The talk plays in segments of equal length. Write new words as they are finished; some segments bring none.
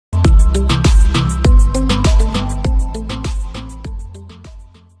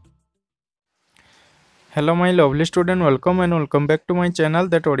Hello my lovely student welcome back to my channel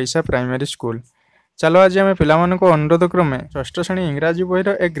that Odisha primary school. चलो आज आम पिलामानक अनुरोध क्रमे षष्ठ श्रेणी इंग्राजी बहीर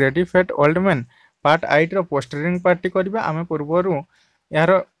ए ग्रेडी फैट ओल्ड मैन पार्ट 8 रो पोस्टरिंग पार्टी करबा। आम पूर्वर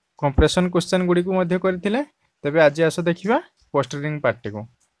यार कंप्रेशन क्वेश्चन गुडी को मध्य करथिले। तबे आज आस देखिबा पोस्टरिंग पार्टी को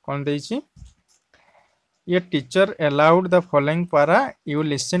कोन देइछि। ये टीचर अलाउड द फॉलोइंग पारा you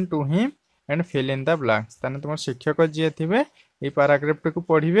listen to him and fill in the blanks. ताने तुम शिक्षक जे थिबे ए पैराग्राफ को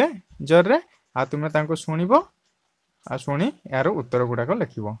पढिबे जर रे आ तुमे तांको सुनिबो आ सुनी यार उत्तर गुडा को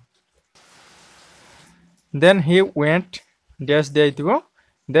लिखिबो। Then he went dash देइतिबो।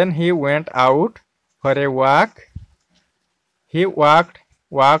 Then he went out for a walk. He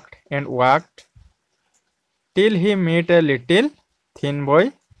walked and walked till he met a little thin boy.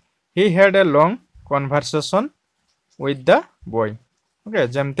 He had a long conversation with the boy. Okay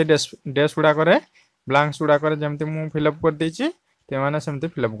जमती dash गुडा करे blanks गुडा करे जमती मु fill up कर देछि ते माने सेमती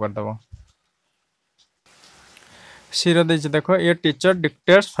फिलअप कर दबो। सिरो देछि देखो ये teacher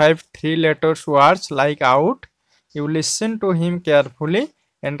dictates 5 3 letters words like out. You listen to him carefully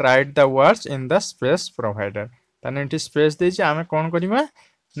and write the words in the space provided. ताने इठी स्पेस देछि आमे कोन करिबा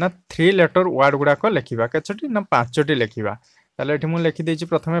ना 3 letter word गुडा को लिखिबा केछटी ना 5टी लिखिबा। ताले इठी मु लिखि देछि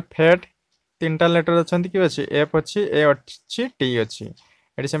प्रथमे फेट 3टा लेटर अछंती कि अछि एफ अछि ए अछि टी अछि।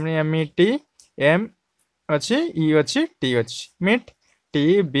 एठी सेमनी एम ई टी एम अछि ई अछि टी अछि। Meet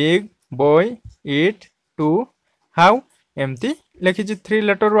T big boy eat to how एमती लिखि 3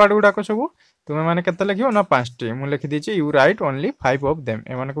 letter word गुडा को सब तुमे माने केते लिखियो ना 5टी मु लिखि देछि। You right only 5 of them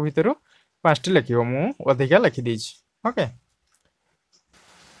एमान को भितरु 5टी लिखियो मु अधिका लिखि देछि। ओके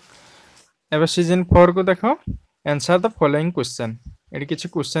एबे सीजन 4 को देखो answer the following question. AD किछि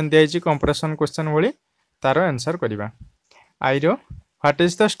क्वेश्चन दियाइछि कंप्रेशन क्वेश्चन भली तार आंसर करिबा। आइरो what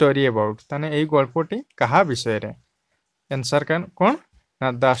is the story about ताने एई गल्पटी कहा विषय रे आंसर कान कोन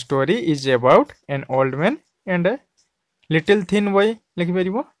ना the story is about an old man and a little thin boy लिखि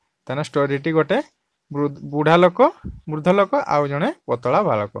परिबो। ताना स्टोरीटी गोटे बुढ़ा लोक वृद्ध लोक आउ जणे पतला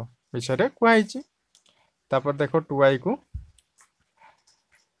बालक विषय रे कुआइछि। तापर देखो 2i को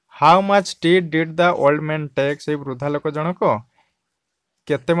how much T did the old man take से वृद्धा लोक जनक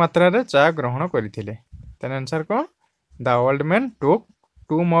केते मात्रा रे चा ग्रहण करिथिले। ताने आंसर को the old man took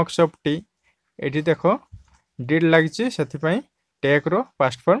 2 mugs of T. एठी देखो डिड लागिछि सेथि पई टेक रो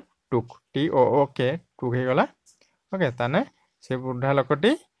पास्ट फॉर्म टुक टी ओ ओ के टुक हे गला। ओके ताने से बुढ़ा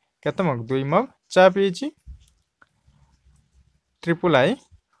लोकटी केते मग 2 मग चा पीछि। Triple I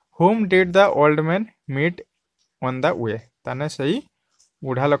whom did the old man meet on the way ताने सही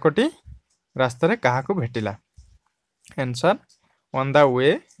बुढ़ा लोकटी रास्ता रे कहा को भेटिला। आंसर on the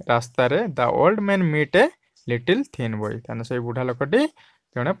way रास्ता रे the old man meet a little thin boy ताने सही बुढ़ा लोकटी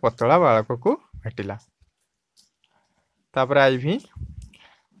जने पतला बालक को भेटिला। तापर आईभी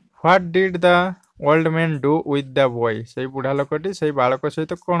what did the old man do with the boy सही बुढ़ा लोकटी सही बालक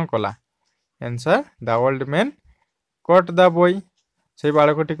सहित कोन कला। Answer the old man caught the boy से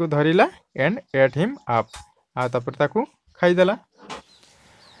बालकटी को धरिला एंड एट हिम अप आ तापर ताकू खाई देला।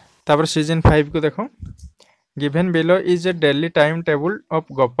 तापर सीजन 5 को देखो given below is a daily time table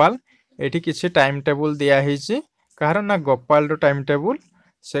of Gopal. एठी किछि टाइम टेबल दिया हिची कार ना गोपाल रो टाइम टेबल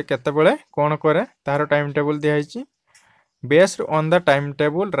से केते बेले कोन करे तारो टाइम टेबल दिया हिची। Based on the time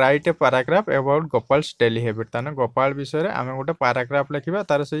table right a paragraph about गोपाल्स daily habit ताना गोपाल विषय रे आमे गोटे पैराग्राफ लिखिबा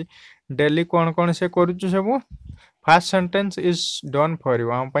तार से डेली कोन कोन से करूछु सब। First sentence is done for you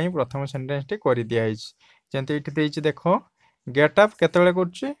आम पई प्रथम सेंटेंस टी करि दिया हिची जेंते इठी देइछि देखो गेट अप केते बेले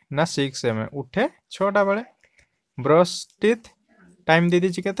करछि ना 6 am उठे 6टा बेले। ब्रश टीथ टाइम दे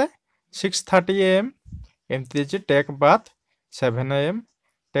दिछि केते 6:30 am एमति दिछि। Take bath 7 am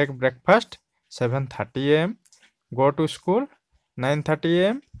take breakfast 7:30 am go to school 9:30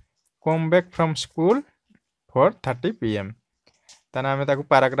 am come back from school 4:30 pm ताना हमें ताकू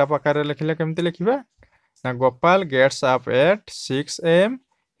पैराग्राफ आकार रे लिखले केमति लिखिबा ना Gopal gets up at 6 am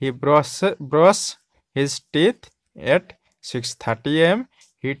he brush his teeth at 6:30 am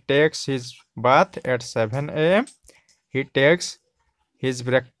he takes his bath at 7 am he takes his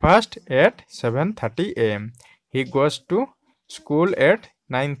breakfast at 7:30 am he goes to school at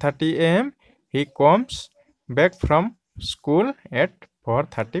 9:30 am he comes back from school at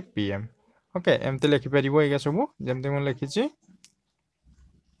 4:30 pm okay एमते लिखि परिबो एगा सब जेमते म लिखिछि।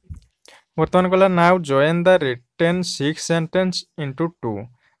 वर्तमान कहला now join the written 6 sentence into 2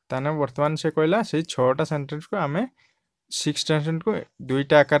 ताने वर्तमान से कहला से 6टा सेंटेंस को आमे 6 सेंटेंस को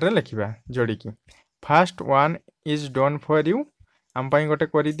दुईटा आकार रे लिखिबा जोड़ी की। First one is done for you हम पई गोटे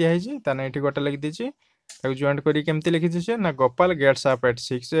करि दिया हिची ताने एठी गोटे लिखि दिछि ताकू जॉइंट करी केमति लिखि दिछि ना Gopal gets up at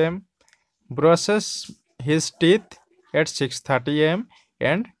 6 am brushes his teeth at 6:30 am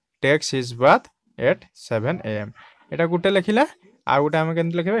and takes his bath at 7 am এটা গোটে লেখিলা ଆଉ ଗୋଟେ ଆମେ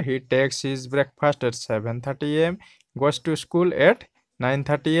କେମିତି ଲେଖିବା he takes his breakfast at 7:30 am goes to school at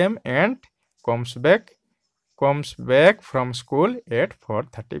 9:30 am and comes back from school at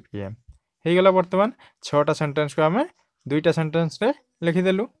 4:30 pm ହେଇଗଲା ବର୍ତ୍ତମାନ 6ଟା sentence କୁ ଆମେ 2ଟା ସେଣ୍ଟେନ୍ସ ରେ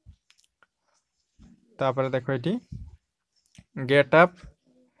ଲେଖିଦେଲୁ ତାପରେ ଦେଖ ଏଠି get up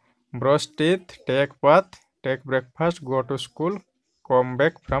brush teeth take bath take breakfast go to school come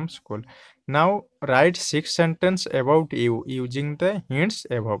back from school now write 6 sentence about you using the hints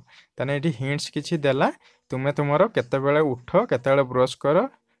above ताने एठी hints किछि देला तुमे तुमरो केतेबेले उठो केतेबेले ब्रश करो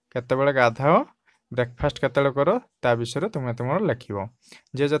केतेबेले गाधाओ ब्रेकफास्ट केतेबेले करो ता विषय तुमे तुमरो लिखिबो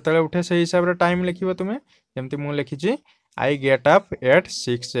जे जतेबेले उठे से हिसाब रे टाइम लिखिबो तुमे जेमति मु लिखिछि I get up at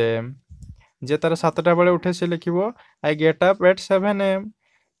 6 am जे तार 7टा बेले उठे से लिखिबो I get up at 7 am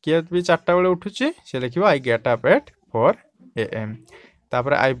किए भी 4टा बेले उठुछि से लिखिबो I get up at 4 am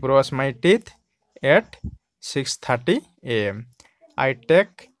तापर I brush my teeth at 6:30 am I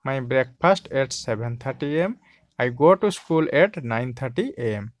take my breakfast at 7:30 am I go to school at 9:30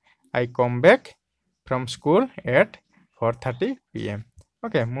 am I come back from school at 4:30 pm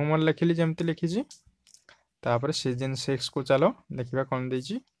okay मु मन लिखिली जेमति लिखिछि तापर season 6 को चलो देखिबा कोन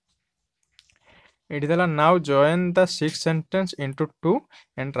देछि एठी देला now join the 6 sentence into 2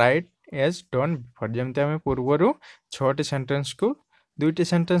 and right as done before जेमति हमें पूर्वरु 6टी सेंटेंस को 2टी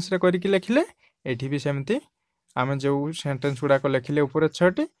सेंटेंस रे करिकि लिखिले एठी भी सेमति आमे जो सेंटेंस गुडा को लिखिले ऊपर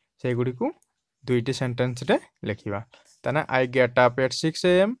 6टी से गुडी को 2टी सेंटेंस रे लिखिबा तने I get up at 6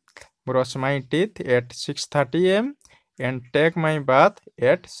 am brush my teeth at 6:30 am and take my bath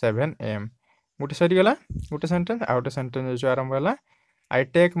at 7 am गुटे सरी गला गुटे सेंटेंस आउट सेंटेंस जो आरंभ होला I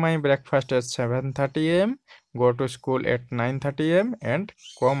take my breakfast at 7:30 am go to school at 9:30 am and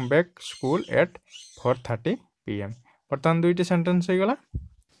come back school at 4:30 pm बर्तमान दुईटी sentence हो गला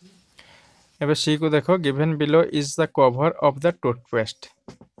एबे सी को देखो given below is the cover of the toothpaste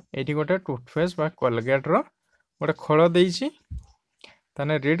एठी गोटे टूथपेस्ट बा कोलगेट रो गोटे खोल देइछि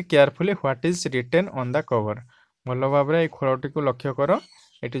ताने read carefully what is written on the cover भलो भाबरे ए खोलटी को लक्ष्य करो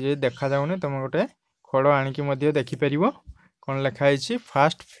एठी जे देखा जाउने तुम गोटे खोल आनी की मध्ये देखि परिबो कोन लिखा है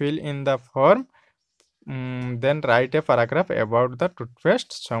first fill in the form then right a paragraph about the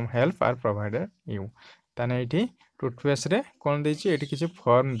toothpaste some help are provided you ताने एठी टूथपेस्ट रे कोन देछि एठी किछि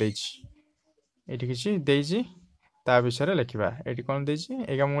फॉर्म देछि एठी किछि देछि ता विषय रे लिखिबा एठी कोन देछि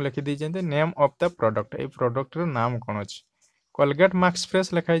एगा मु लिखि दै जेते name of the product A product रो नाम कोन अछि कोलगेट मैक्स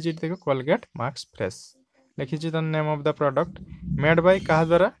फ्रेश लिखा है देखो कोलगेट मैक्स फ्रेश लिखि छि the name of the product made by कहा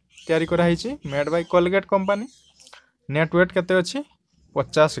द्वारा तयारी करा हिछि made by Colgate company net wait केते अछि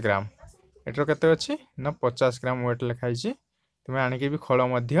 50 ग्राम एटर केते अछि ना 50 ग्राम वेट लिखा हिछि तुमे आनि के भी खोल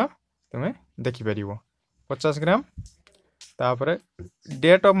मध्य तुमे देखि परिबो 50 ग्राम तापरे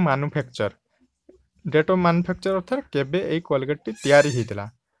डेट ऑफ मैन्युफैक्चर अर्थात केबे ए कोलगेट टी तयारी हितला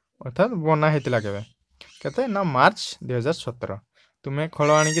अर्थात बना हितला केते ना मार्च 2017 तुमे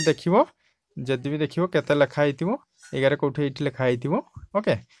खोल आनि के देखिबो जदि भी देखिबो केते लिखा हितिबो 11 कोठी इठी लिखा हितिबो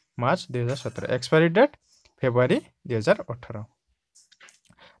okay March 2017 expiry date February 2018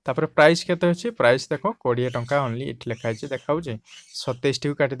 तापर प्राइस केते होछि प्राइस देखो 20 टंका ओनली इठ लिखा हिछि देखाउछि 27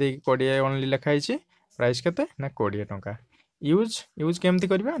 टी काटि दे 20 ओनली लिखा हिछि प्राइस केते ना 20 टंका यूज केमति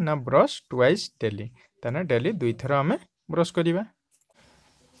करबा ना ब्रश ट्वाइस डेली तने डेली दुई थरा हमें ब्रश करबा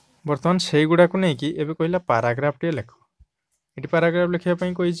वर्तमान सेही गुडा को नै कि एबे कहिला पैराग्राफ टे लिखो इटी पैराग्राफ लिखिया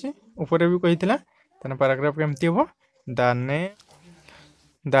पई कहिछि ऊपर भी कहितला तने पैराग्राफ केमति हो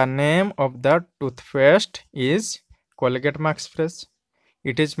The name of the toothpaste is Colgate Max Fresh.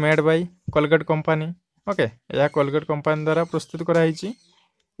 It is made by Colgate company. Okay, यह Colgate company द्वारा प्रस्तुत करा हिची.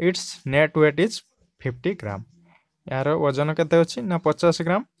 Its net weight is 50 ग्राम. यार वजन केते अछि ना 50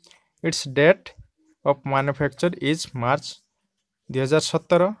 ग्राम. Its date of manufacture is March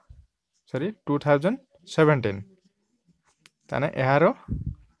 2017. Sorry 2017. ताने यार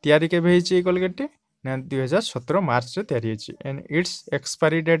तयारी के भेची Colgate ना 2017 मार्च रे तयारी अछि and it's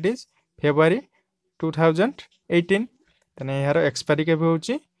expiry date is February 2018 तने यार एक्सपायरी के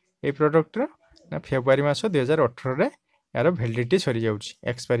होउची ए प्रोडक्ट रो ना फेब्रुआरी मास 2018 रे यार वैलिडिटी सरी जाउची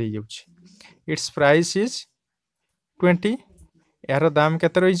एक्सपायरी जाउची इट्स प्राइस इज 20 यार दाम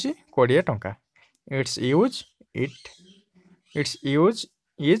केते रहिची 20 टंका it's use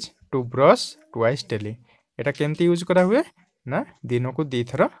is to brush twice daily एटा केमती यूज करा हुए ना दिन को दी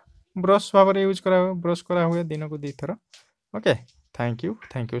थरा ब्रश भाव यूज करा हुए ब्रश करा हुए दिन को दी थरा okay thank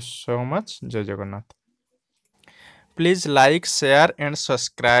you so much जय Jagannath please like share and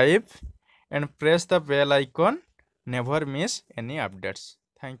subscribe and press the bell icon never miss any updates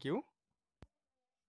thank you